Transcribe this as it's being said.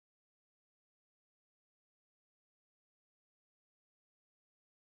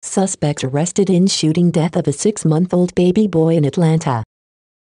suspect arrested in shooting death of a 6-month-old baby boy in Atlanta.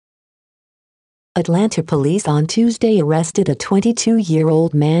 Atlanta police on Tuesday arrested a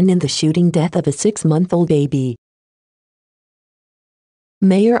 22-year-old man in the shooting death of a 6-month-old baby.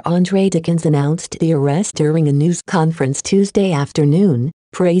 Mayor Andre Dickens announced the arrest during a news conference Tuesday afternoon,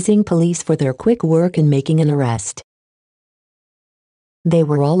 praising police for their quick work in making an arrest. "They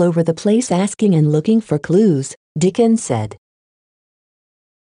were all over the place asking and looking for clues," Dickens said.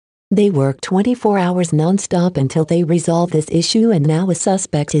 "They worked 24 hours nonstop until they resolved this issue, and now a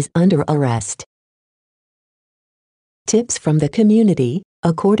suspect is under arrest." Tips from the community,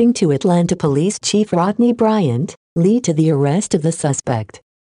 according to Atlanta Police Chief Rodney Bryant, lead to the arrest of the suspect.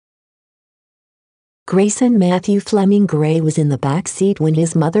 Grayson Matthew Fleming-Gray was in the back seat when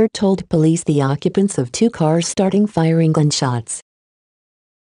his mother told police the occupants of 2 cars started firing gunshots.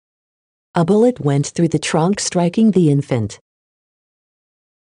 A bullet went through the trunk, striking the infant.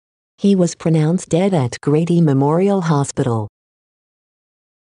 He was pronounced dead at Grady Memorial Hospital.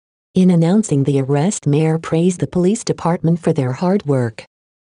 In announcing the arrest, Mayor praised the police department for their hard work,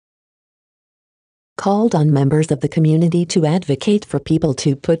 called on members of the community to advocate for people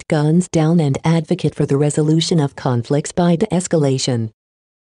to put guns down and advocate for the resolution of conflicts by de-escalation.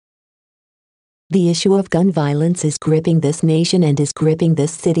 "The issue of gun violence is gripping this nation and is gripping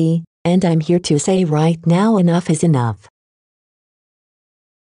this city, and I'm here to say right now enough is enough.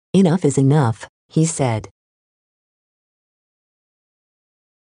 Enough is enough," he said.